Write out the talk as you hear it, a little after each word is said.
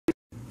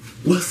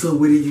What's up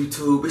with it,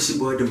 YouTube? It's your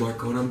boy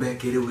Damrko, and I'm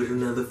back at it with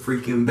another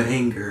freaking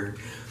banger.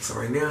 So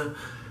right now,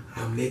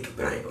 I'm naked,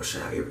 but I ain't gonna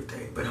show out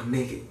everything. But I'm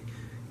naked,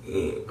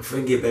 and I'm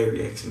finna get back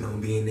reaction on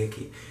being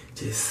naked.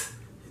 Just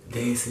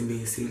dancing,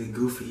 being silly,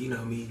 goofy, you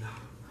know me.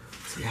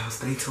 So y'all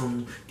stay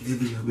tuned. Give this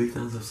video a big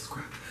thumbs up,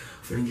 subscribe.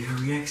 I'm finna get her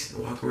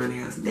reaction, walk around the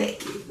house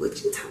naked.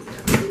 What you talking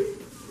about, baby?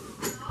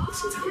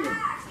 What you talking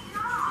about?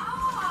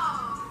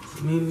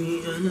 Meet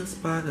me on the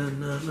spot,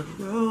 another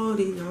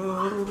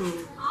rodeo.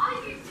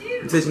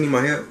 You said you need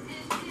my help?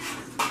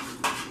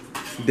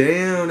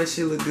 Damn, that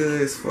shit look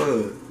good as fuck.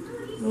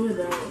 No, it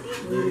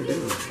don't. Really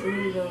do.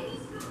 Really don't.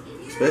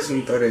 Especially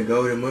when you throw that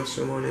golden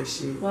mushroom on that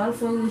shit. Why the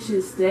fuck we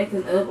should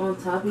stacking up on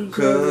top of each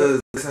other?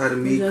 Cause that's how the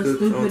meat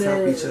cooked on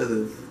top of each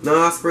other.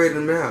 No, I spread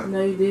them out.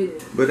 No, you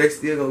didn't. But they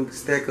still gonna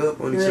stack up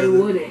on each other. They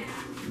wouldn't.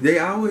 They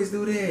always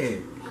do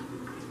that.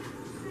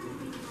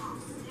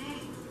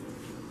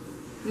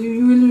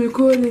 You really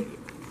recording?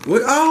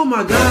 What? Oh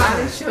my God. I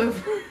didn't show.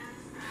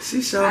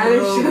 She showed my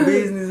whole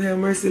business. Have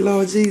mercy,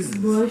 Lord Jesus.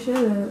 Boy,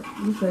 shut up.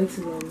 You play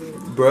too long,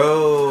 man.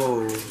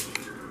 Bro.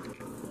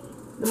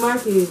 The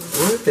market.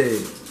 What?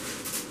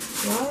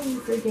 Why are you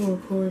freaking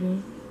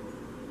recording?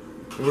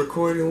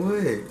 Recording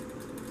what?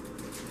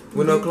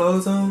 With no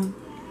clothes on?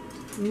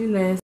 You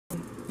nasty.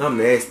 I'm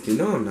nasty.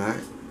 No, I'm not.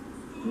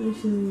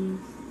 Yes, you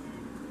is.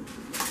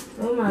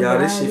 Oh my y'all,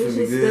 God. this shit finna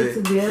be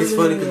good. It's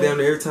funny because down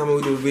there, every time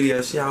we do a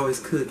video, she always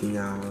cooking,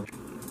 y'all.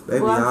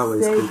 Baby,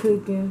 always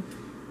cooking.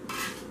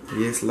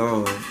 Yes,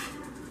 Lord.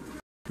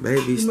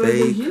 Baby,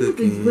 stay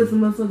cooking. You put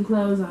some motherfucking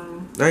clothes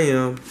on. I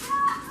am.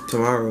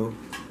 Tomorrow.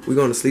 We're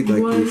going to sleep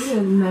like this.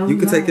 No, you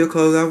can take your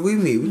clothes off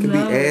with me. We can be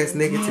ass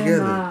naked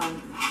together. No.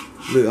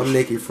 Look, I'm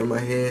naked from my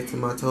head to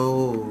my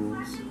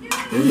toes.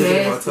 And look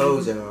at my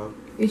toes, y'all.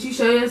 Did you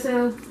show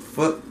yourself?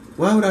 Fuck.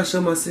 Why would I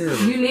show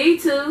myself? You need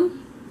to.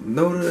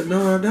 No,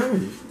 I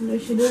don't.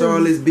 Yes, you do. Show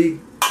all this big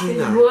penis.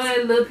 This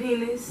boy, little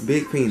penis.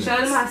 Big penis. Show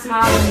them how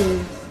small you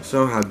is.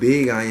 Show them how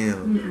big I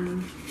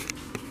am.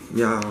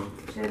 Y'all.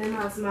 Show them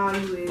how small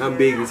you is. I'm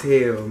big as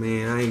hell,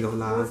 man. I ain't gonna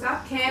lie. Well,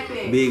 stop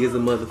camping. Big as a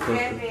motherfucker.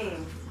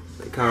 Camping.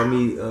 They call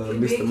me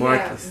Mr.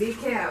 Marcus. Big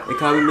cap. They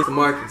call me Mr.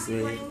 Marcus,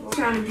 man. I'm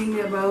trying to give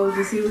me a bowl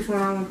to see which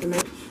one I want to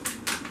make.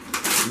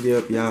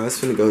 Yep, y'all. It's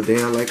finna go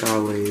down like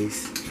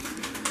always.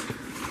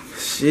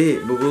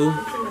 Shit, boo-boo.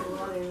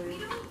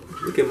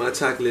 Look at my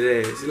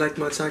chocolate ass. You like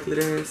my chocolate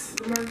ass?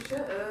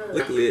 Shut up.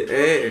 Look at that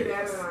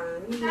ass.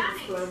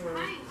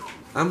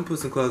 I'm gonna put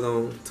some clothes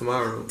on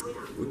tomorrow.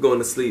 We're going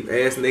to sleep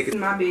ass naked. In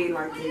my bed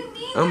like this.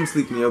 I'm gonna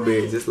sleep in your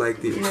bed just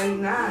like this. No, you're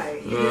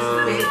not.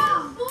 You're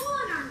disrespectful.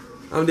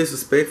 I'm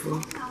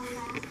disrespectful.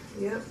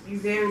 Yep, you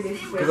very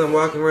disrespectful. Cause I'm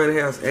walking around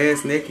the house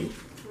ass naked.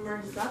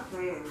 Stop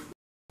playing.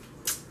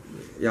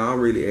 Y'all, I'm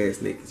really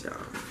ass naked, y'all.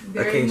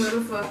 I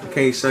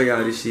can't show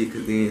y'all this shit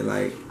cause then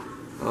like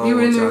you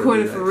really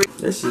recording for real.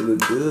 That shit look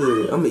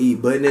good. I'm gonna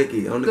eat butt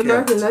naked on the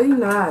couch. No, you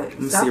not. I'm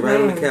gonna sit right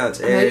on the couch,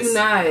 ass. No, you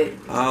not.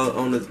 All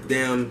on the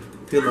damn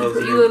pillows.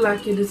 You look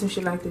like you do some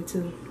shit like that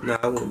too. Nah,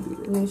 I wouldn't do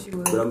that. Yes, you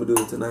would. But I'm gonna do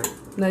it tonight.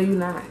 No, you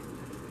not.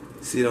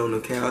 Sit on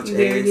the couch, you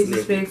very ass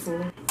disrespectful.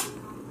 naked.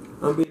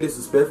 I'm being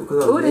disrespectful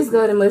because I'm this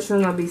golden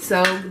mushroom gonna be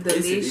so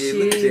delicious.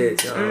 Look at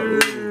that,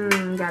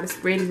 y'all. Gotta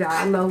spread it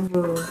all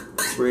over.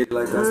 Spread it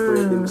like I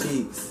spread them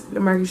cheeks.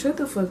 Damrko, shut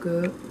the fuck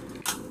up.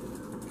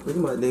 Look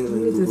at my dingling.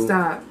 You need to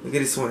stop. Look at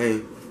this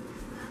swing.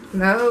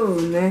 No,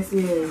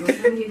 nasty ass. I'm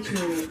gonna hit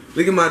you.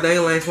 Look at my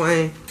dangling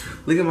swing.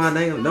 Look at my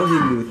dangling. Don't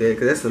hit me with that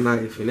because that's a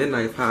knife and that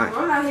knife hot.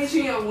 I'm not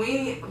hitting your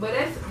weenie, but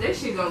that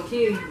shit gonna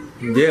kill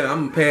you. Yeah,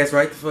 I'm gonna pass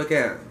right the fuck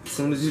out. As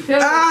soon as you.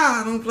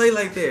 Don't play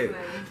like that.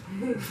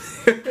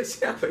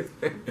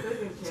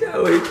 She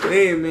always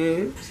playing,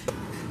 man.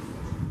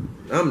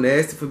 I'm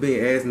nasty for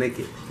being ass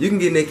naked. You can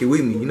get naked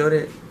with me, you know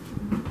that?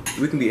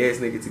 We can be ass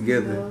naked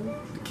together. No.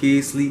 The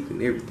kids sleep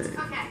and everything.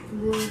 Okay.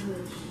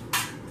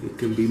 It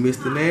can be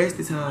Mr.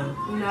 Nasty Time.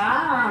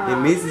 Nah.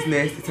 And Mrs.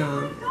 Nasty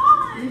Time.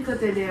 You cut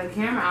that damn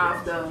camera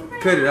off though.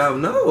 Cut it off?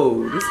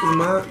 No. I'm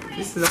taking over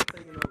this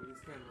camera.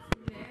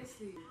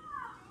 Nasty.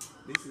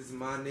 This is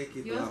my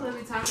naked You don't supposed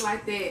to be talking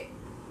like that.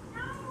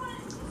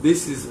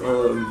 This is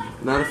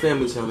not a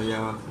family channel,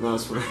 y'all. No,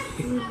 it's right.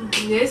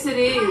 Yes, it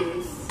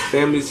is.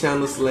 Family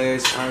channel /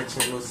 our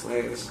channel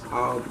 /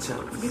 all the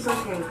channels. You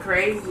fucking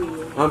crazy.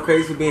 I'm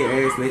crazy for being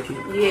ass naked.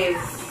 Yes.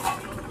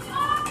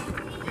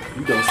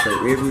 You gonna say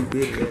every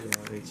bit of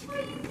that, ain't you?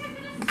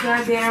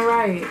 Goddamn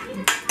right.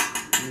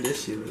 That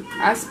shit look good.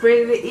 I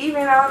spread it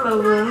even all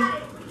over.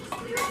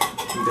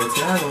 That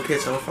towel gonna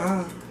catch on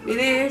fire. It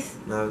is.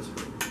 No, it's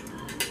right.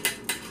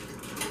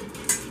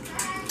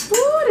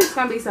 Ooh, this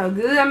gonna be so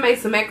good. I made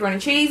some macaroni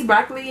and cheese,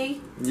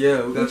 broccoli.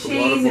 Yeah, we got the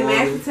cheese and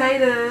mashed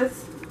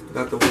potatoes.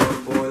 Got the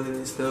water boiling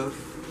and stuff.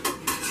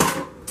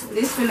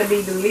 This finna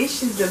be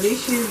delicious,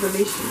 delicious,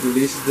 delicious.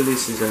 Delicious,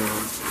 delicious,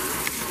 y'all.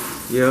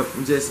 Yep,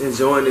 I'm just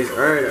enjoying this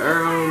air. The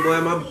air on, boy,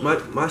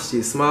 my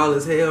shit small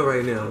as hell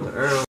right now. The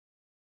air on.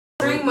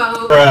 Drink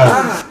mode.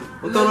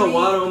 I'm throwing no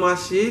water on my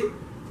shit.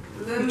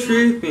 I'm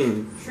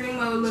tripping. Drink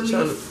mode,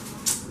 little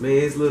Man,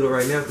 it's little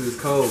right now because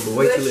it's cold, but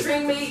wait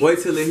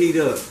till it heat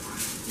up.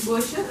 Boy,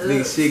 shut up.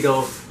 Nigga, shit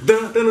gon'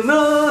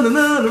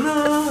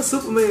 da-da-da-da-da-da-da-da,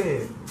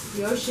 Superman.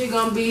 Your shit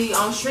gonna be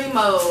on stream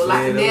mode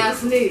like a damn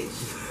snitch.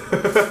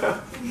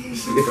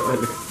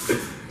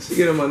 She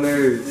get on my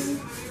nerves.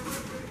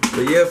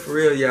 But yeah, for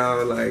real,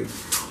 y'all, like,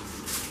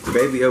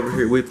 baby over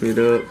here whipping it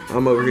up.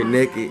 I'm over here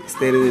naked,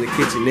 standing in the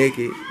kitchen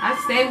naked. I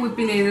stay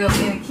whipping it up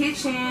in the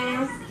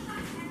kitchen.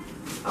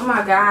 Oh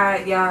my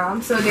God, y'all,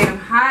 I'm so damn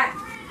hot.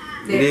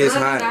 That it is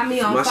hot. Got me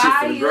on my fire. shit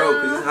finna grow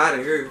because it's hot in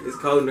here. It's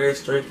cold in there.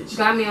 It's shrinkage.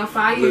 Got me on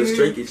fire. A little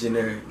shrinkage in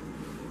there.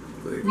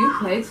 But you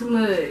play too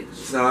much.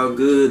 It's all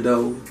good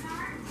though.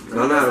 I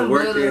know how to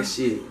work that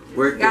shit.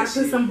 Work that shit.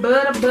 Gotta put some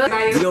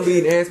butter. You gonna be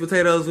eating ass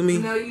potatoes with me?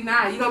 No, you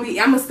not. You gonna be.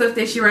 I'm gonna stuff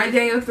that shit right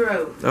down your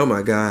throat. Oh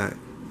my God.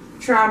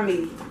 Try me.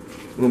 You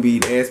gonna be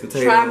eating ass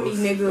potatoes? Try me,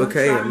 nigga.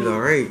 Okay, Try I'm me.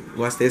 alright.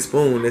 Watch that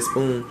spoon. That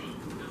spoon.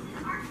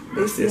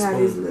 Let's see how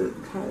this look.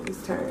 How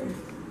this turn.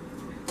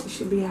 It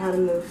should be hot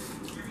enough.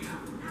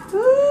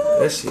 Ooh.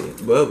 That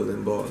shit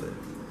bubbling, boiling.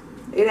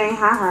 It ain't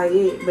hot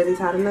yet, but it's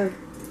hot enough.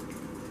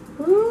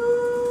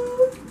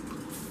 Ooh.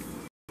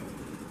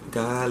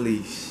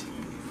 Gollish.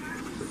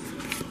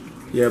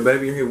 Yeah,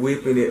 baby, you're here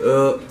whipping it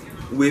up.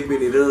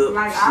 Whipping it up.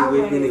 Like she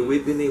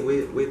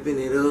whipping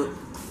it up.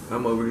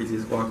 I'm over here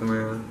just walking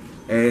around.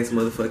 Ass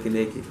motherfucking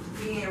naked.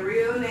 Being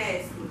real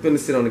nasty. I'm finna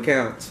sit on the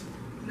couch.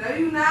 No,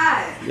 you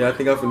not. Yeah, I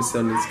think I'm finna sit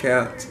on this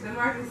couch.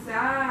 Damrko,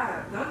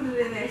 stop. Don't do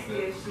that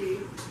nasty ass shit.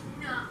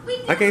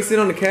 I can't sit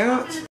on the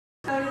couch?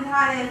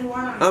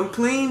 I'm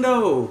clean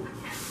though.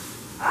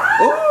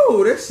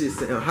 Oh, that shit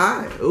sound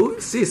hot. Oh,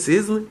 shit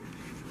sizzling.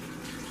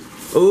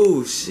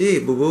 Oh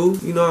shit, boo boo.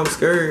 You know I'm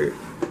scared.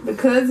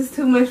 Because it's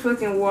too much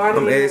fucking water.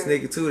 I'm ass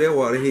naked too. That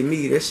water hit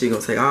me. That shit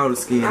gonna take all the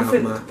skin off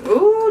my.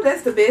 Ooh,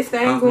 that's the best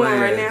thing going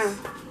right now.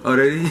 Oh,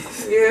 that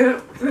is? Yeah.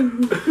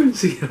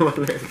 She got my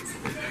nerves.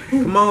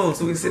 Come on,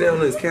 so we can sit down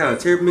on this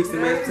couch. Here, mix the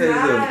mashed potatoes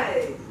up.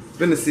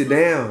 Finna sit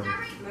down.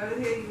 No, the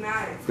hell you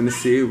not. Finna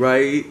sit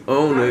right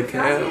on the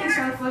couch. That's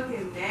so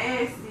fucking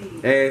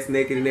nasty. Ass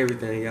naked and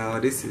everything, y'all.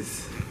 This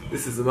is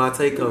my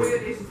takeover. Real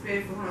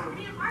disrespectful, huh?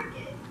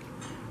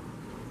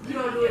 You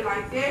don't do it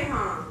like that,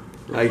 huh?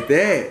 Like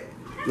that.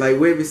 Like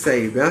what we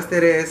say, bounce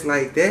that ass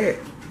like that.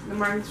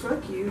 Damrko,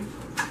 fuck you.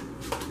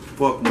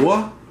 Fuck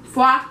moi.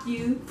 Fuck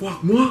you.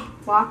 Fuck moi.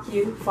 Fuck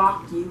you.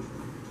 Fuck you.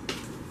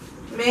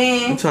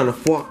 Man. I'm trying to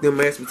fuck them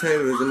mashed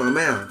potatoes in my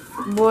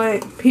mouth. Boy,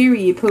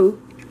 period, poo.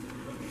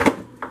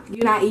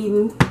 You not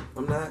eating.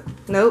 I'm not?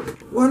 Nope.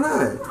 Why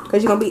not?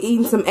 Because you're going to be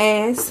eating some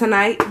ass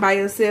tonight by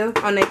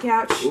yourself on that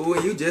couch. Ooh,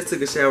 you just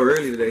took a shower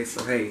early today,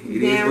 so hey, it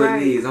is Damn what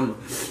right. it is. I'm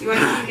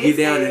gonna get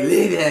down and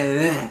live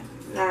that.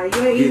 Nah,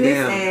 you ain't eating this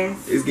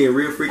ass. It's getting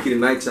real freaky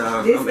tonight,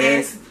 y'all. This I'm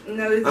ass.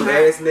 No, it's I'm not.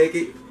 ass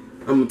naked.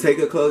 I'm gonna take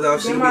her clothes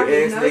off. She be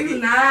ass no, naked. you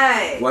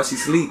not. While she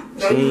sleep.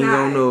 No, she you ain't not.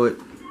 gonna know it.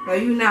 No,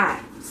 you not.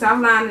 Stop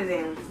lying to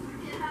them.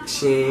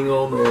 She ain't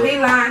gonna know it. He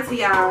lying to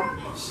y'all.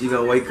 She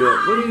gonna wake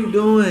up. What are you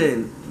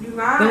doing? You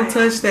lying. Don't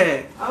touch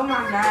that. Oh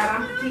my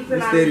God, I'm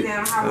keeping on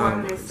down how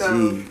long this so.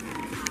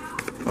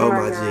 Oh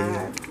my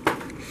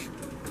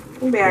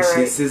G. You better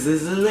right. She's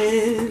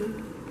sizzling.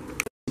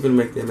 We're gonna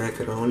make that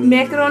macaroni.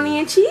 Macaroni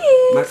and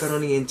cheese.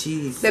 Macaroni and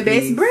cheese. The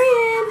best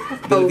brand.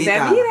 Oh,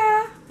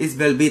 Velveeta. It's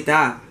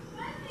Velveeta.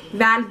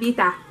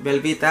 Velveeta.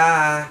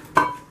 Velveeta.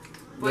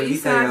 Boy, you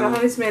sound like a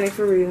whole Hispanic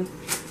for real.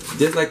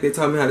 Just like they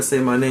taught me how to say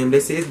my name. They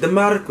say it's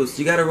Damrko.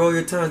 You gotta roll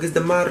your tongue. It's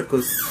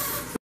Damrko.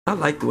 I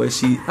like the way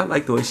she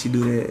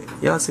do that.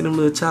 Y'all see them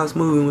little chops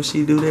moving when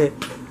she do that?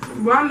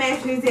 Raw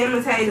mashed these damn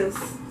potatoes.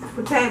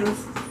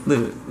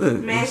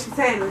 Look. Mashed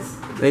potatoes.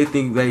 They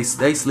think they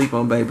sleep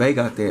on baby. They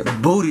got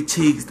that booty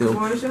cheeks though.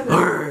 Boy, shut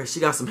up. She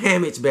got some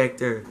hammocks back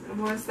there.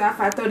 Boy, stop.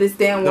 I throw this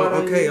damn water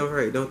on you.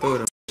 Alright, don't throw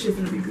it on. Shit's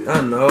gonna be good.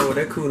 I know,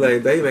 that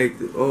Kool-Aid, they make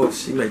the,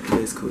 she make the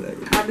best Kool-Aid.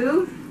 I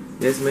do?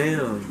 Yes,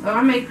 ma'am. Oh,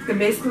 I make the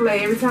best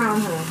Kool-Aid every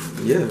time, huh?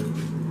 Yeah.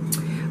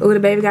 Oh, the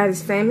baby got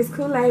his famous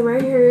Kool-Aid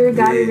right here.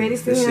 Got it ready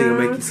for him. That shit gonna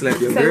make you slap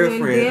your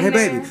girlfriend. Hey,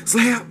 baby,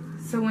 slap.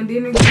 So when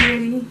dinner get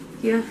ready,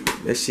 yeah.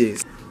 That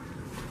shit.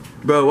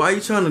 Bro, why you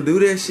trying to do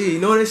that shit? You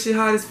know that shit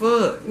hot as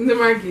fuck.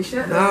 Damrko,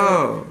 shut up.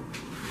 No.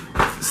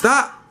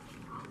 Stop.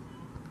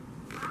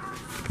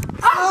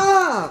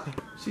 Ah!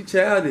 She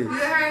childish. It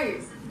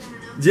hurts.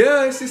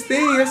 Yeah, it's just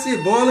thing. That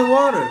shit boiling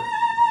water.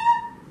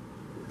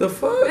 The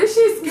fuck? This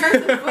shit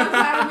scared the fuck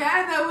out of me. I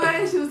didn't know where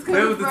that shit was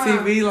coming That was the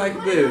TV like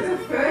this.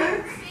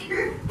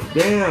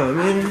 Damn,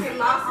 man.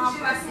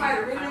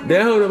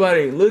 That hoe nobody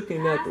ain't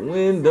looking out the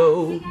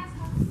window.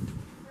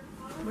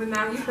 But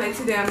now you play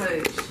too damn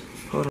much.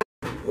 Hold on.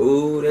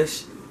 Ooh,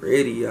 that's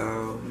ready,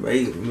 y'all.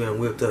 Baby, man,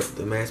 whipped up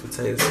the mashed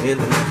potatoes and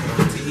the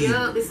macaroni.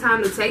 Yup, it's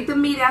time to take the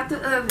meat out the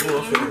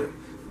oven.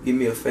 Give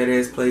me a fat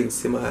ass plate and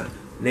sit my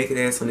naked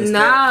ass on this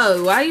couch.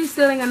 No, why you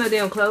still ain't got no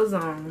damn clothes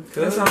on?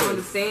 That's what I don't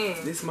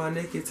understand. This is my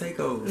naked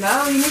takeover.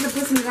 No, you need to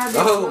put some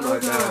goddamn clothes on.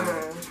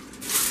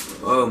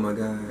 Oh my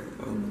god.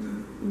 Oh my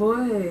god. Boy.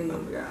 Oh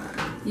my god.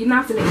 You're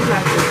not finna eat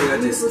like that.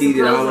 I just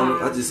skeeted it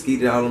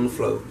all on the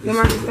floor.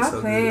 Damrko, stop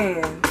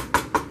playing.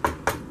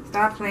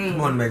 Stop playing.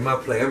 Come on, make my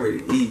play. I'm ready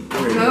to eat.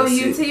 No,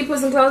 until you put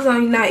some clothes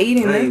on, you're not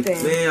eating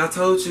nothing. Man, I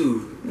told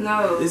you.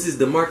 No. This is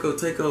Damrko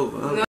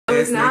takeover. No,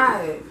 it's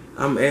not.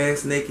 I'm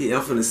ass naked.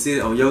 I'm finna sit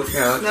on your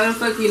couch. No, the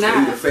fuck you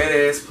not. Eat a fat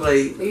ass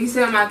plate. If you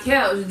sit on my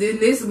couch,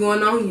 this is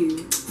going on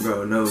you.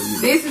 Bro, no.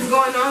 This is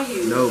going on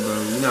you. No,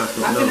 bro. You're not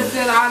I'm finna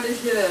set all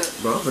this shit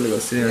up. Bro, I'm finna go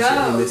sit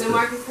down. No,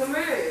 Demarcus, come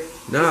here.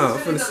 No, I'm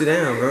finna sit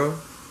down, bro.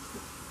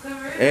 Come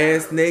here.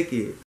 Ass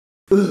naked.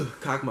 Ugh,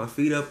 cock my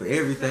feet up and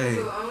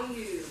everything.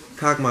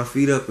 Cock my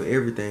feet up and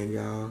everything,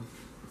 y'all.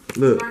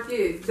 Look,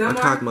 I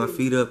cock my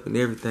feet up and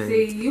everything.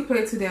 See, you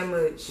play too damn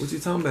much. What you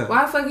talking about?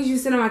 Why the fuck is you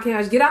sitting on my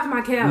couch? Get off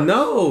my couch.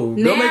 No.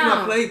 Now. Go make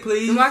my plate,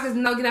 please. Demarcus,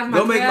 no, get off my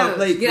couch. Go make my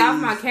plate, please. Get off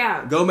my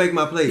couch. Go make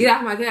my plate. Get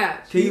off my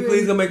couch. Can you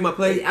please go make my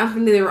plate? I'm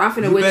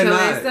finna wet your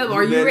ass up.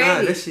 Are you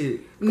ready? That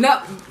shit.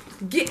 No.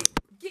 Get.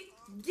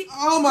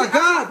 Oh my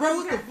God, bro!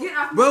 What the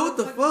fuck? Bro, what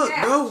the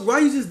fuck, bro? Why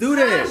you just do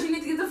that? You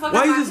need to get the fuck Why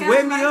off you my just couch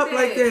wet me up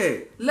like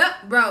that? Look,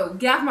 bro,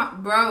 get off my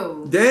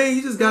Dang,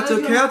 you just got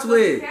your couch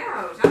wet.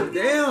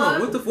 Damn,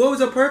 what was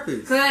your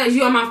purpose? Cause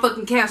you on my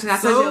fucking couch and I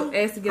told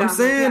your ass to get off my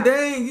couch. I'm saying,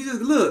 dang, you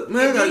just look,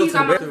 man. I gotta go to the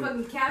bathroom.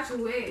 Fucking couch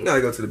away. I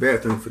gotta go to the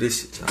bathroom for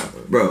this shit, y'all,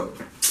 bro.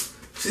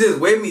 She just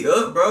wet me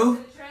up, bro.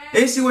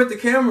 And she with the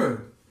camera.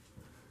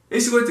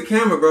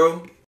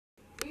 Bro.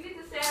 You need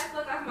to say ass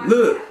look off my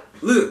couch.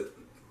 Look.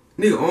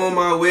 Nigga on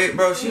my wet,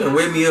 bro. She done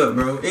wet me up,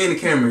 bro. In the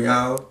camera,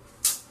 y'all.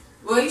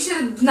 Well, you should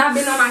have not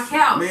been on my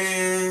couch.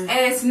 Man.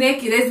 Ass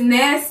naked. That's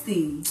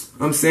nasty.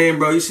 I'm saying,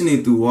 bro, you should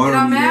need to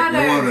water me.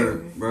 That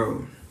water,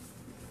 bro.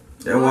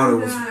 That water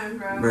was...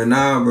 Bro,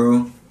 nah, bro.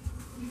 You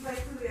play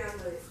too damn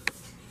much.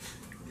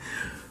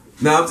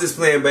 Nah, I'm just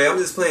playing,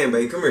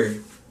 babe. Come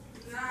here.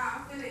 Nah,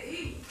 I'm finna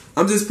eat.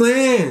 I'm just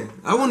playing.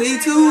 I want to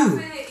eat, too. I'm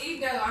finna eat,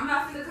 though. I'm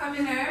not finna come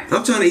in there.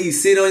 I'm trying to eat,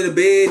 sit on the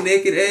bed,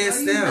 naked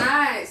ass down.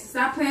 Nice.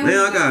 Stop playing with me.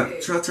 Man, I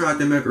got try out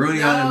that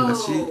macaroni out of my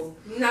shit.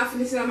 You're not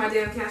finna sit on my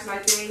damn couch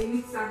like that. You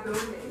need to stop doing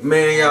that.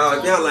 Man, y'all,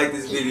 if y'all like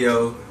this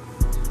video,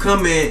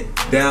 comment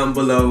down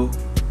below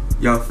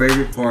y'all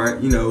favorite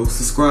part. You know,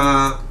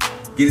 subscribe.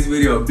 Give this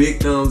video a big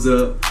thumbs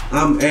up.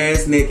 I'm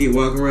ass naked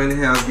walking around the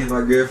house getting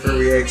my girlfriend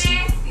reaction.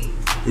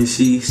 And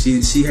she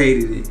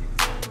hated it.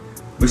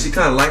 But she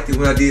kinda liked it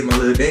when I did my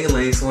little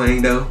dang-a-lang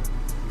swing though.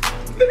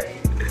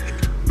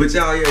 But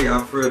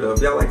y'all for real though.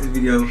 If y'all like this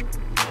video,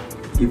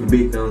 give a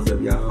big thumbs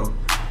up, y'all.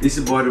 This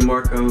your boy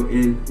Damrko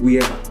and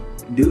we out.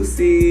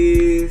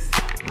 Deuces.